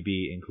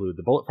IMDb include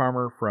The Bullet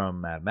Farmer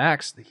from Mad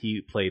Max.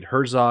 He played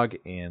Herzog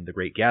in The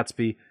Great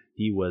Gatsby.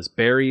 He was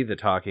Barry, the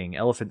talking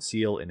elephant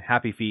seal in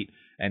Happy Feet,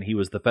 and he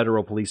was the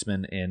federal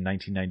policeman in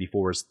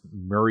 1994's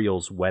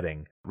Muriel's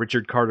Wedding.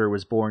 Richard Carter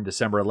was born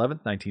December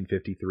 11th,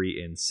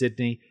 1953 in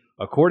Sydney.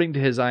 According to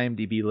his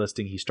IMDb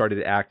listing, he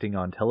started acting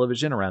on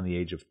television around the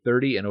age of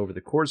 30, and over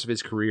the course of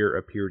his career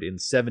appeared in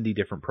 70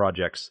 different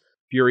projects.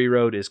 Fury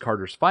Road is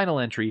Carter's final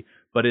entry,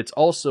 but it's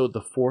also the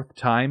 4th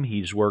time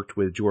he's worked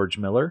with George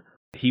Miller.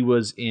 He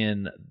was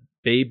in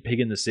Babe, Pig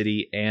in the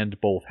City,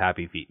 and both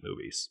Happy Feet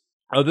movies.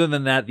 Other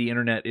than that, the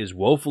internet is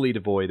woefully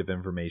devoid of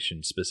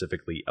information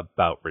specifically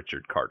about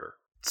Richard Carter.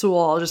 So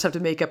I'll just have to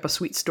make up a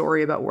sweet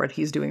story about what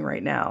he's doing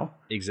right now.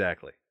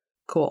 Exactly.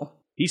 Cool.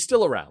 He's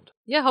still around.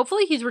 Yeah,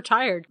 hopefully he's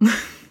retired.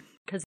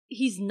 Because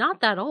he's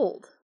not that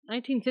old.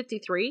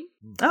 1953?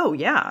 Oh,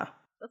 yeah.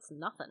 That's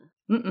nothing.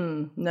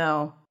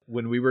 No.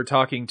 When we were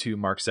talking to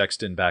Mark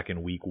Sexton back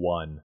in week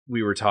 1,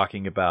 we were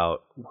talking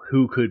about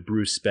who could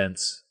Bruce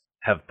Spence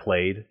have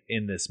played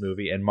in this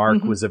movie, and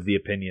Mark was of the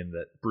opinion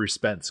that Bruce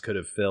Spence could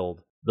have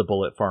filled the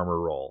Bullet Farmer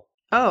role.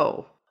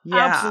 Oh,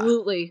 yeah.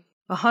 Absolutely.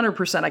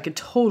 100%. I could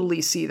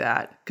totally see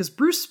that. Because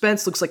Bruce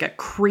Spence looks like a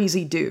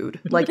crazy dude.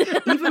 Like,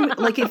 even,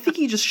 like, I think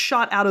he just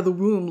shot out of the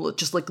womb,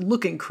 just, like,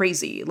 looking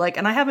crazy. Like,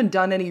 and I haven't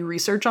done any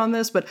research on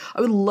this, but I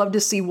would love to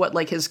see what,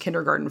 like, his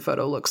kindergarten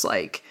photo looks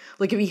like.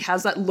 Like, if he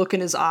has that look in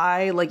his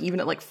eye, like,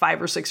 even at, like,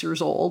 5 or 6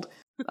 years old.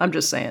 I'm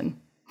just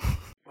saying.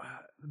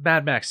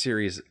 Mad Max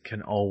series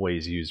can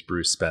always use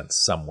Bruce Spence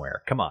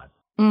somewhere. Come on.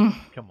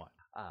 Come on.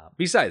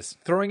 Besides,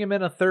 throwing him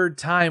in a third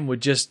time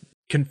would just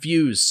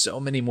confuse so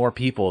many more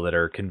people that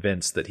are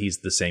convinced that he's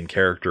the same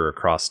character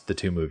across the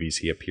 2 movies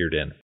he appeared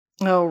in.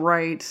 Oh,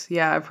 right.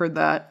 Yeah, I've heard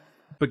that.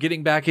 But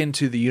getting back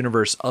into the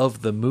universe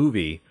of the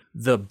movie,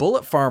 the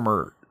Bullet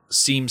Farmer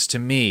seems to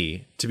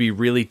me to be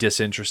really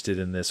disinterested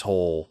in this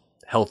whole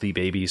healthy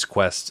babies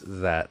quest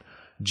that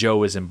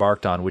Joe is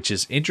embarked on, which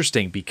is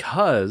interesting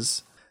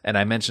because, and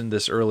I mentioned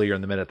this earlier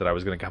in the minute that I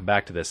was going to come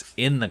back to this,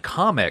 in the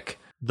comic,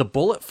 the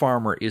Bullet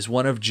Farmer is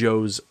one of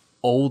Joe's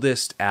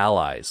oldest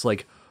allies.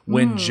 Like,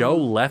 when Joe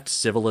left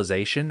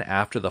civilization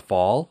after the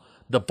fall,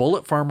 the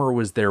Bullet Farmer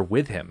was there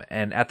with him.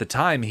 And at the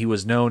time, he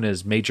was known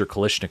as Major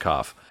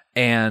Kalishnikov.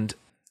 And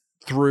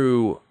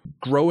through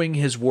growing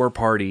his war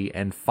party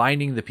and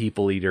finding the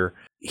People Eater,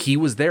 he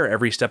was there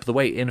every step of the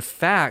way. In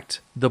fact,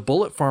 the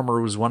Bullet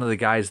Farmer was one of the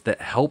guys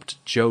that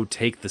helped Joe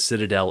take the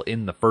Citadel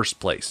in the first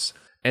place.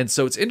 And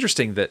so it's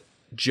interesting that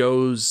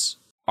Joe's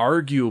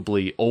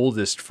arguably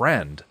oldest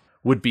friend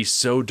would be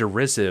so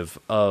derisive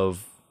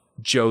of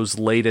Joe's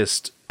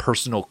latest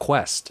personal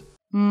quest.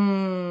 He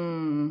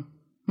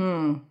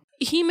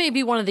may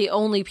be one of the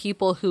only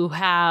people who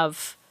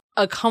have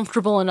a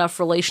comfortable enough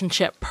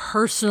relationship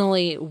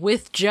personally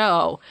with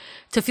Joe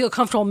to feel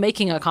comfortable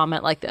making a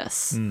comment like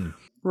this.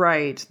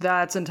 Right.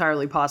 That's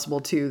entirely possible,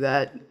 too,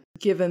 that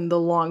given the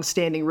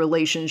long-standing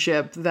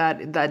relationship,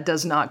 that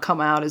does not come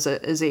out as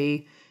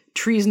a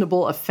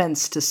treasonable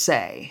offense to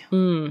say.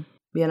 You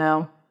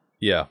know?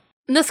 Yeah.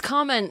 And this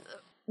comment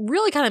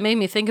really kind of made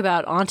me think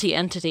about Auntie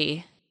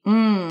Entity.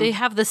 They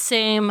have the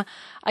same,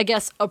 I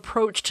guess,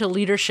 approach to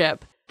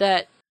leadership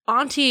that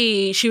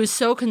Auntie, she was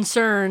so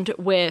concerned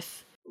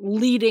with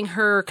leading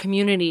her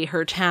community,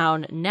 her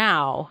town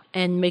now,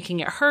 and making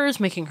it hers,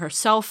 making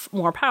herself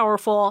more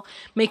powerful,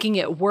 making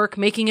it work,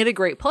 making it a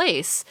great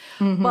place.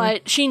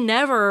 But she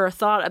never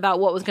thought about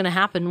what was going to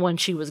happen when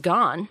she was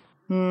gone.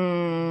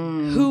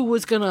 Who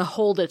was going to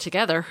hold it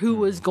together? Who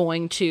was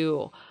going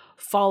to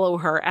follow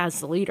her as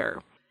the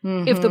leader?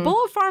 If the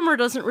Bullet Farmer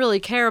doesn't really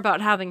care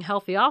about having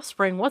healthy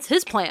offspring, what's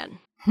his plan?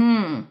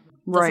 Right.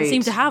 Doesn't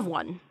seem to have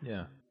one.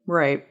 Yeah.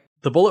 Right.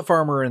 The Bullet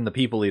Farmer and the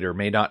People Eater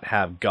may not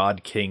have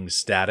God King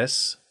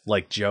status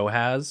like Joe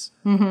has,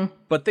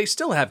 but they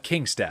still have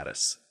king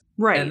status.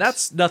 Right. And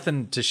that's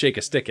nothing to shake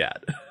a stick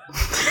at.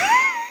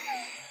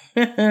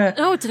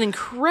 No, it's an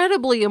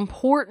incredibly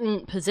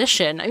important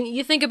position. I mean,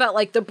 you think about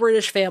like the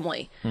British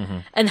family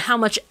and how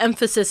much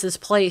emphasis is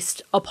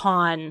placed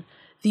upon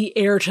the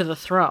heir to the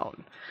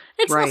throne.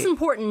 It's less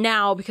important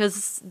now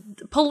because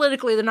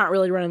politically they're not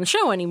really running the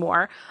show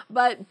anymore.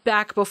 But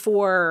back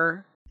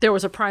before there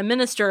was a prime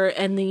minister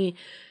and the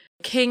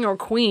king or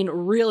queen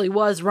really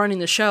was running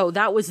the show,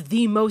 that was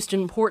the most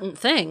important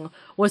thing,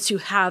 was to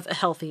have a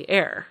healthy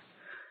heir.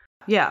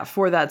 Yeah,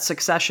 for that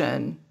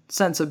succession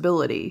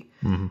sensibility.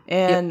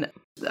 And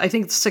I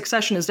think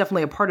succession is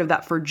definitely a part of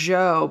that for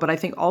Joe, but I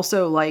think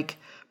also like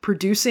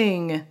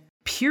producing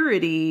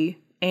purity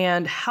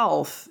and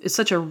health is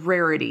such a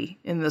rarity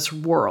in this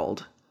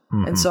world.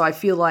 And so I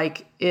feel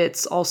like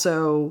it's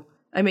also,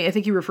 I mean, I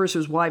think he refers to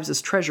his wives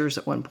as treasures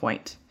at one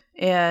point.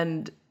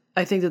 And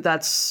I think that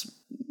that's,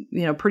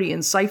 you know, pretty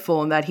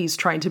insightful in that he's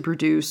trying to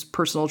produce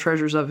personal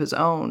treasures of his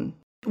own.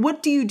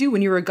 What do you do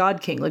when you're a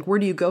god king? Like, where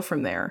do you go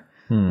from there?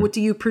 What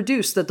do you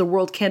produce that the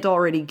world can't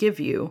already give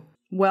you?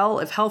 Well,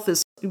 if health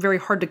is very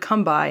hard to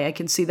come by, I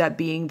can see that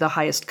being the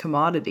highest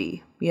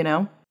commodity, you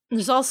know?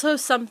 There's also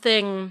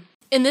something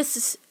in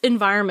this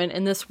environment,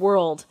 in this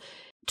world,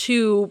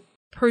 to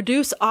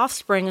produce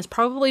offspring is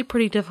probably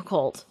pretty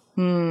difficult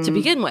to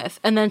begin with.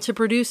 And then to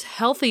produce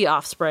healthy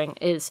offspring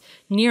is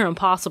near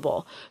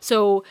impossible.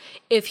 So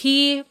if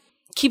he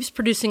keeps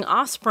producing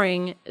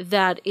offspring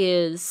that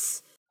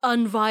is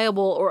unviable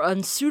or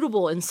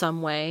unsuitable in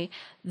some way,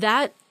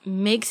 that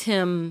makes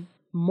him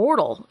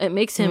mortal. It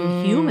makes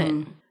him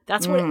human.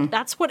 That's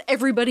what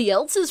everybody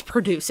else is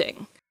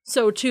producing.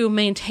 So to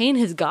maintain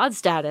his god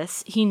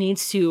status, he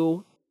needs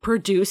to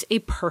produce a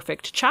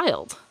perfect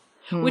child,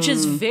 which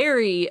is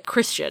very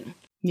Christian.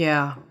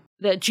 Yeah.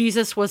 That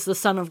Jesus was the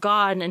Son of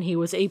God and he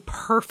was a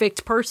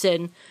perfect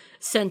person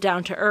sent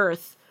down to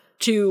earth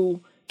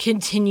to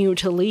continue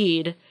to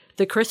lead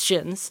the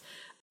Christians.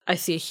 I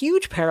see a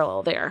huge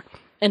parallel there.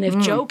 And if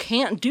Joe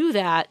can't do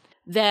that,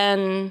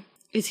 then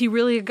is he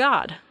really a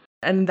god?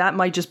 And that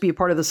might just be a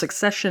part of the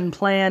succession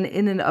plan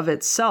in and of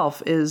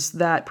itself, is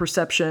that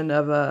perception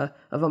of a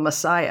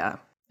messiah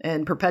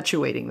and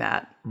perpetuating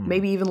that.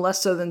 Maybe even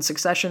less so than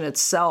succession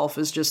itself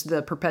is just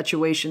the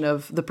perpetuation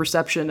of the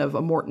perception of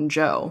Immortan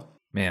Joe.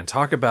 Man,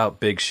 talk about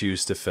big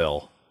shoes to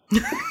fill.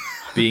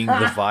 Being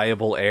the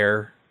viable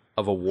heir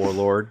of a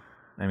warlord.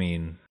 I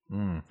mean,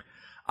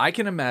 I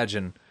can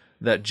imagine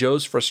that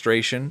Joe's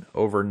frustration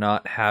over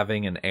not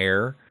having an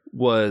heir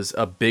was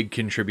a big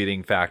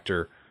contributing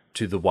factor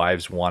to the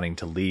wives wanting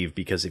to leave,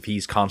 because if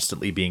he's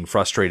constantly being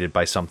frustrated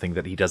by something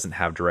that he doesn't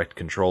have direct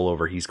control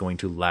over, he's going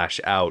to lash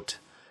out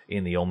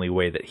in the only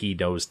way that he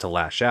knows to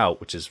lash out,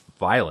 which is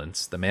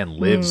violence. The man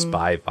lives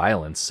by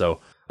violence. So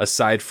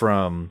aside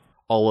from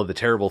all of the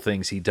terrible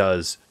things he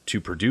does to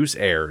produce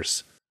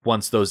heirs,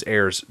 once those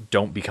heirs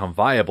don't become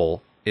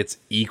viable, it's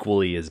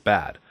equally as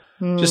bad.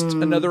 Just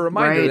another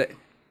reminder that,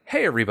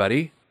 hey,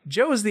 everybody,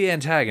 Joe is the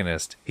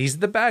antagonist. He's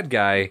the bad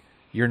guy.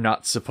 You're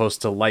not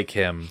supposed to like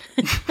him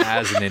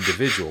as an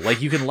individual.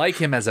 Like, you can like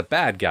him as a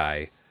bad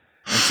guy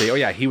and say, oh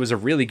yeah, he was a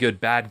really good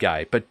bad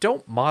guy, but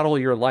don't model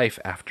your life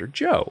after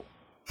Joe.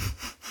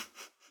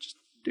 Just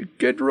a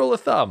good rule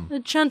of thumb. A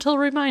gentle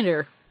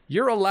reminder.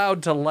 You're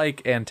allowed to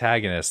like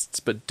antagonists,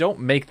 but don't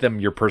make them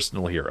your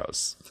personal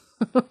heroes.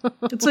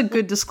 It's a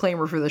good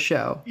disclaimer for the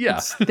show.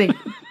 Yeah.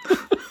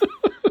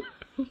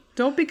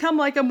 Don't become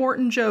like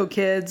Immortan Joe,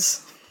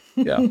 kids.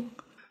 Yeah.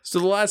 So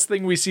the last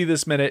thing we see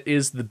this minute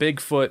is the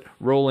Bigfoot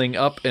rolling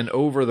up and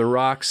over the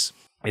rocks.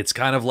 It's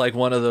kind of like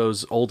one of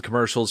those old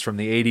commercials from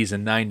the 80s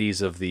and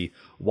 90s of the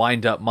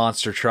wind-up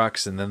monster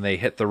trucks, and then they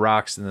hit the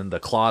rocks, and then the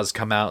claws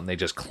come out, and they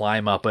just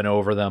climb up and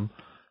over them.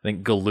 I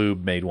think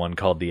Galoob made one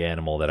called The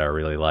Animal that I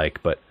really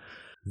like, but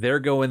they're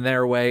going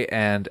their way,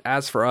 and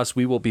as for us,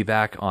 we will be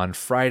back on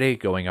Friday,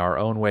 going our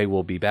own way.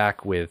 We'll be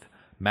back with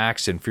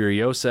Max and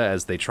Furiosa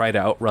as they try to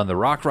outrun the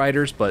Rock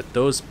Riders, but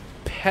those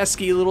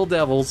pesky little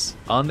devils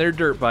on their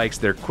dirt bikes,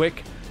 they're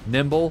quick,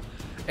 nimble,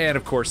 and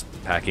of course,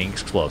 packing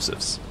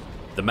explosives.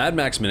 The Mad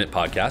Max Minute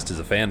podcast is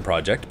a fan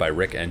project by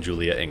Rick and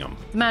Julia Ingham.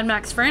 The Mad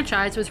Max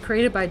franchise was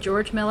created by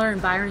George Miller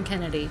and Byron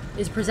Kennedy,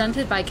 is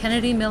presented by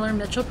Kennedy Miller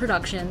Mitchell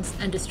Productions,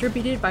 and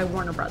distributed by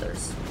Warner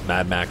Brothers.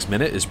 Mad Max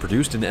Minute is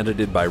produced and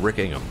edited by Rick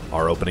Ingham.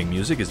 Our opening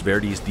music is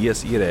Verdi's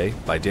Dies Irae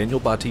by Daniel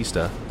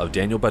Bautista of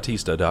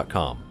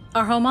danielbautista.com.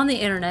 Our home on the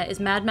internet is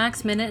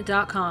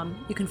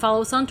madmaxminute.com. You can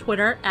follow us on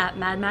Twitter at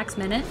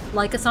madmaxminute,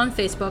 like us on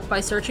Facebook by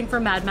searching for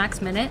Mad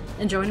Max Minute,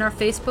 and join our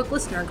Facebook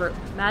listener group,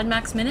 Mad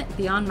Max Minute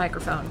Beyond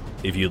Microphone.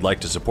 If you'd like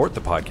to support the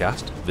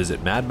podcast,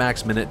 visit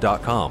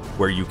madmaxminute.com,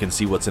 where you can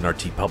see what's in our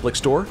TeePublic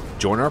store,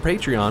 join our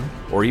Patreon,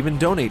 or even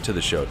donate to the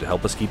show to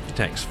help us keep the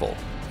tanks full.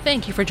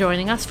 Thank you for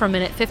joining us for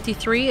Minute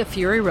 53 of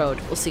Fury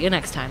Road. We'll see you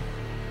next time.